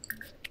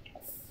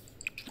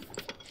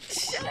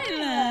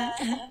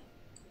 Shyla.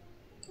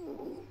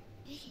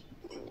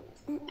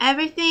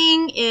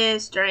 Everything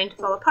is starting to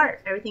fall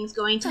apart. Everything's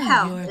going to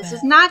hell. This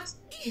is not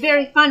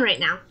very fun right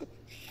now.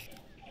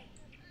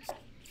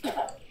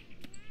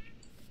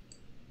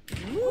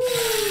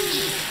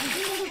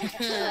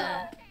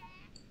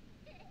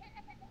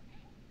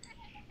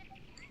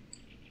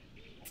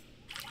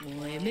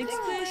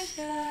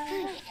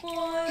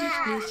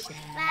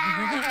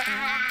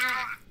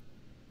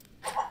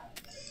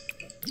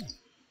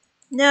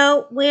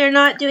 No, we're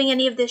not doing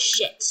any of this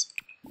shit.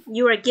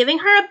 You are giving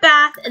her a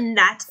bath, and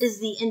that is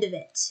the end of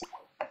it.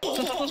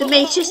 The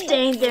maid's just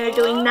staying there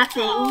doing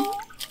nothing.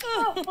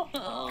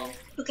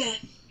 Okay.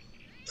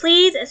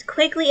 Please, as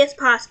quickly as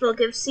possible,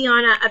 give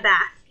Sienna a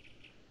bath.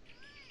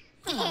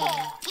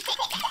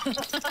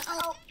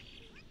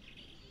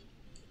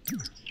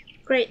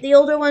 Great, the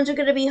older ones are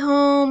gonna be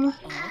home.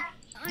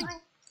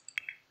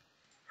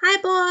 Hi,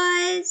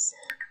 boys.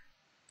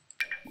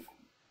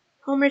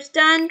 Homework's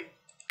done.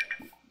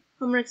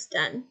 Homework's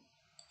done.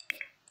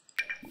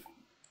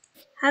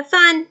 Have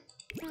fun.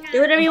 Do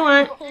whatever you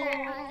want.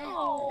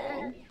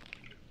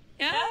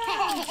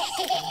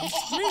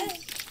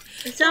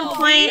 At some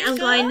point, I'm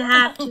going to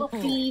have to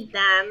feed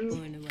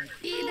them.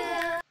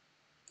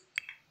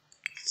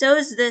 So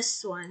is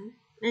this one.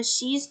 And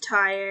she's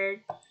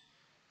tired.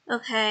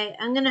 Okay,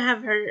 I'm going to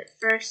have her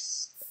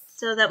first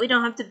so that we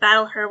don't have to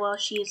battle her while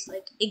she's,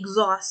 like,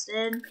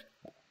 exhausted.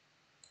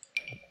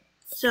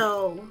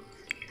 So...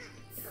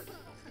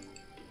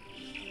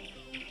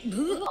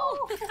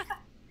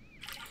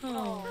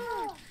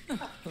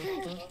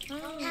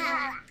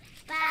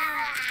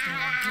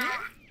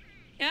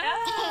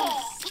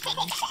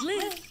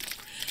 Split.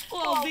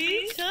 Well,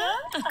 pizza.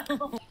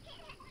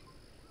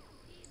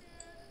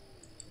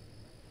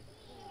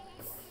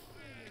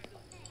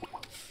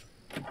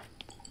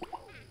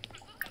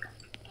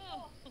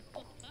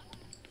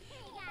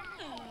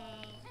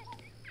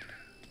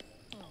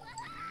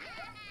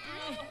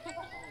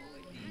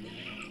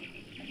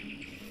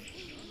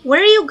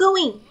 Where are you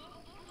going?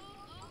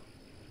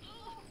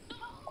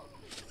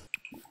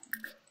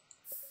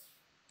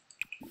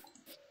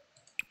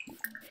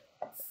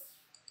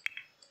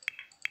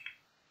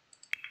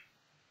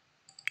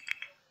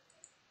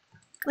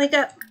 Wake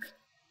up.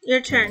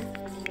 Your turn.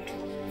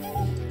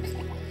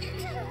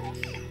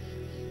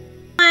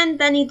 One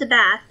that needs a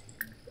bath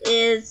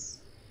is...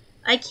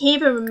 I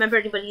can't even remember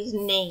anybody's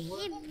name.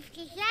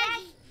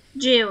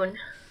 June.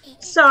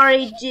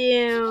 Sorry,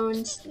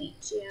 June. Sweet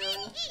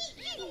June.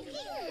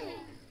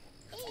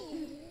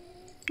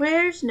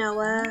 Where's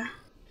Noah?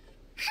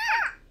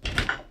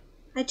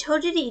 I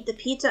told you to eat the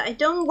pizza. I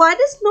don't... Why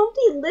does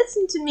nobody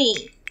listen to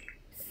me?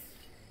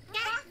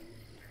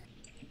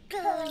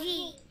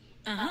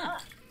 Uh-huh.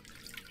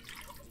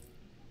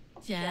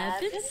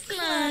 Japanese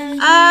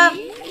lunch.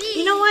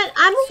 You know what?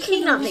 I'm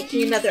okay not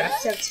making another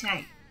episode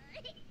tonight.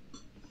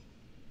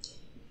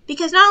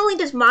 Because not only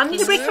does Mom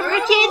need a break from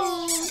her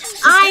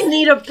kids, I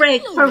need a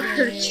break from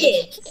her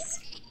kids.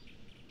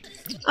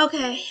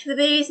 Okay, the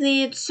babies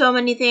need so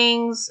many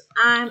things.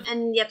 I'm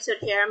ending the episode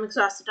here. I'm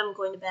exhausted. I'm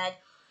going to bed.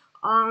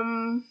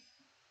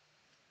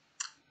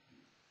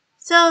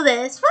 So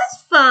this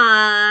was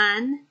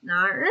fun.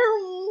 Not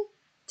really.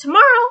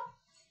 Tomorrow,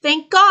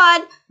 thank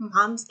God,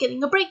 Mom's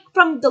getting a break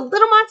from the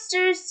little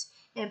monsters.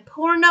 And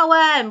poor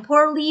Noah and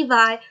poor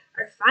Levi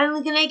are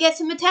finally going to get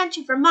some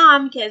attention from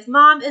Mom because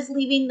Mom is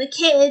leaving the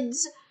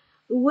kids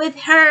with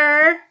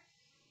her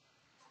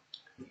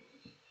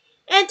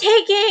and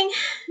taking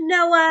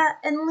Noah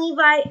and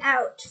Levi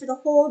out for the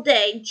whole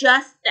day,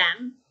 just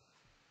them.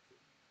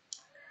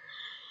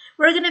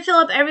 We're going to fill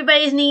up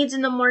everybody's needs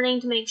in the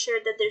morning to make sure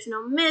that there's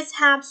no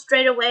mishaps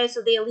straight away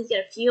so they at least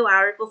get a few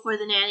hours before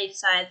the nanny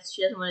decides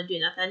she doesn't want to do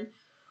nothing.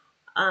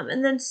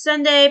 And then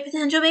Sunday,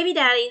 potential baby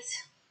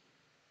daddies.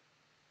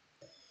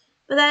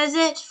 But that is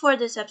it for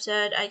this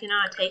episode. I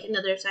cannot take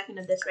another second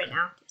of this right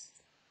now.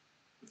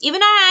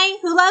 Even I,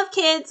 who love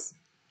kids,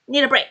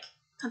 need a break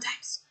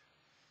sometimes.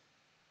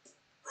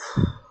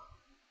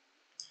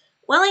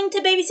 Willing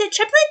to babysit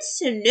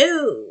triplets?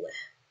 No.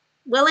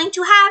 Willing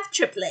to have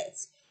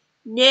triplets?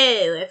 No.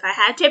 If I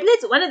had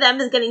triplets, one of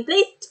them is getting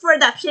placed for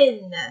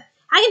adoption.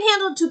 I can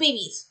handle 2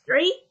 babies.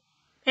 3?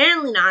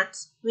 Apparently not.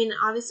 I mean,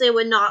 obviously I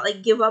would not,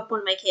 give up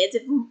one of my kids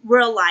if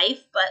real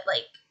life, but,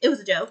 it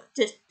was a joke.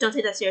 Just don't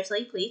take that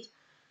seriously, please.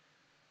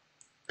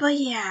 But,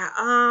 yeah,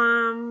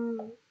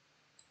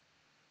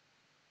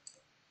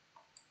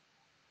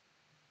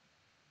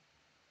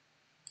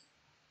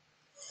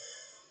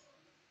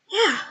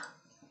 yeah.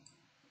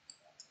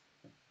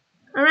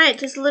 Alright,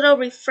 just a little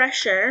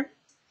refresher.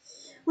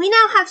 We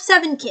now have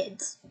 7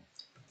 kids.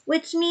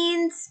 Which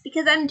means,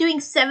 because I'm doing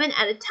 7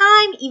 at a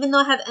time, even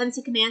though I have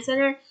MC Command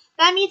Center,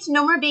 that means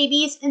no more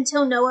babies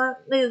until Noah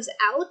moves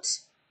out.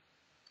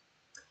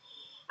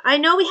 I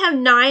know we have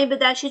 9, but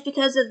that's just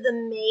because of the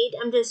maid.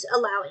 I'm just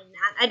allowing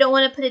that. I don't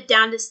want to put it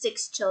down to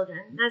 6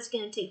 children. That's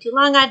going to take too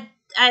long.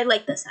 I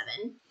like the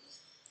 7.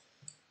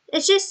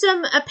 It's just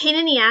a pain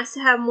in the ass to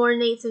have more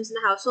Nate Sims in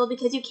the household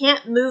because you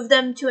can't move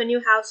them to a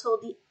new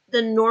household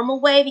the normal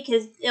way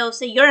because it'll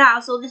say your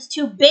household is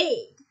too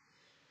big.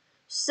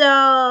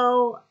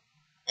 So,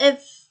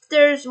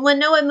 when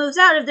Noah moves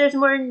out, if there's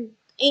more than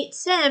 8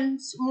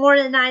 Sims, more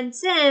than 9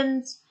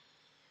 Sims,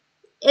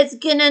 it's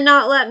gonna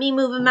not let me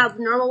move him out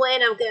the normal way,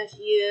 and I'm gonna have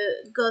to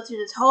go through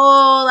this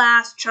whole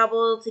ass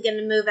trouble to get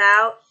him to move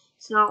out.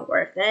 It's not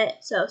worth it.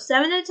 So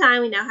 7 at a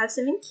time. We now have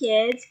 7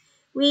 kids.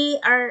 We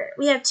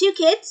have 2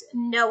 kids.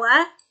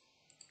 Noah,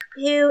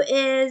 who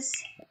is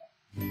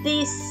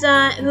a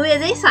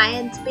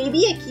science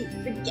baby. I keep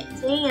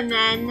forgetting. And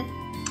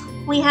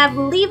then we have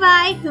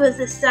Levi, who is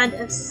the son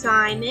of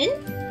Simon.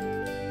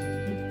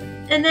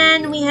 And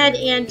then we had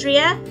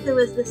Andrea, who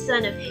is the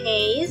son of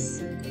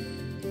Hayes.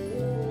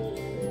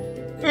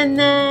 And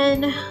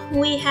then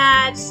we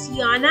had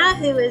Sienna,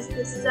 who is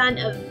the son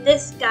of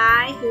this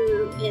guy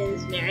who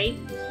is married.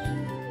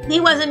 He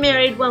wasn't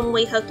married when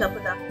we hooked up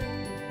with him.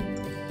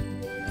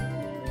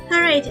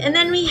 Alright, and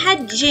then we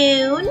had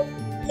June,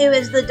 who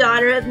is the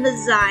daughter of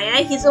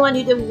Messiah. He's the one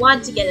who didn't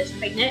want to get us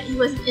pregnant. He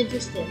wasn't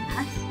interested in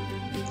us.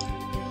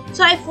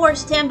 So I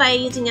forced him by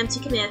using MC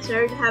Command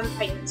Center to have a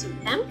pregnancy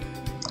with him.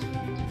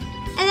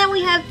 And then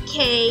we have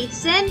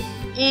Kaysen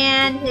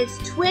and his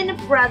twin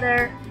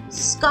brother,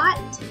 Scott,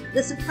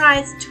 the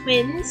surprise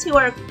twins, who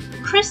are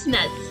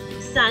Christmas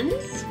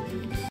sons.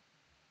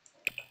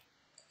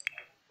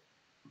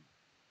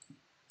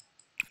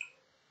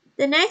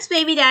 The next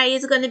baby daddy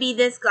is going to be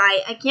this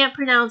guy. I can't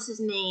pronounce his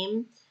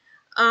name.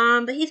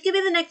 But he's going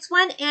to be the next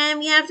one, and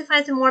we have to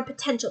find some more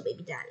potential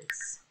baby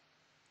daddies.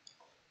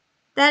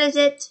 That is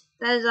it.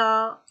 That is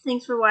all.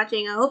 Thanks for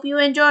watching. I hope you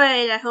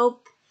enjoyed. I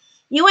hope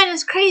you went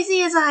as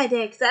crazy as I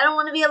did, because I don't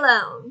want to be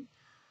alone.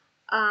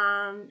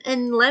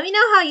 And let me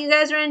know how you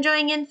guys are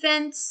enjoying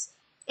infants.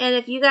 And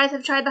if you guys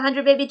have tried the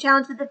 100 Baby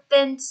Challenge with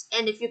infants.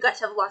 And if you guys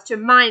have lost your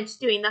minds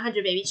doing the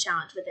 100 Baby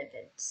Challenge with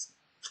infants.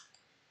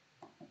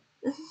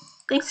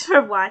 Thanks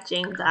for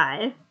watching,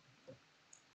 guys.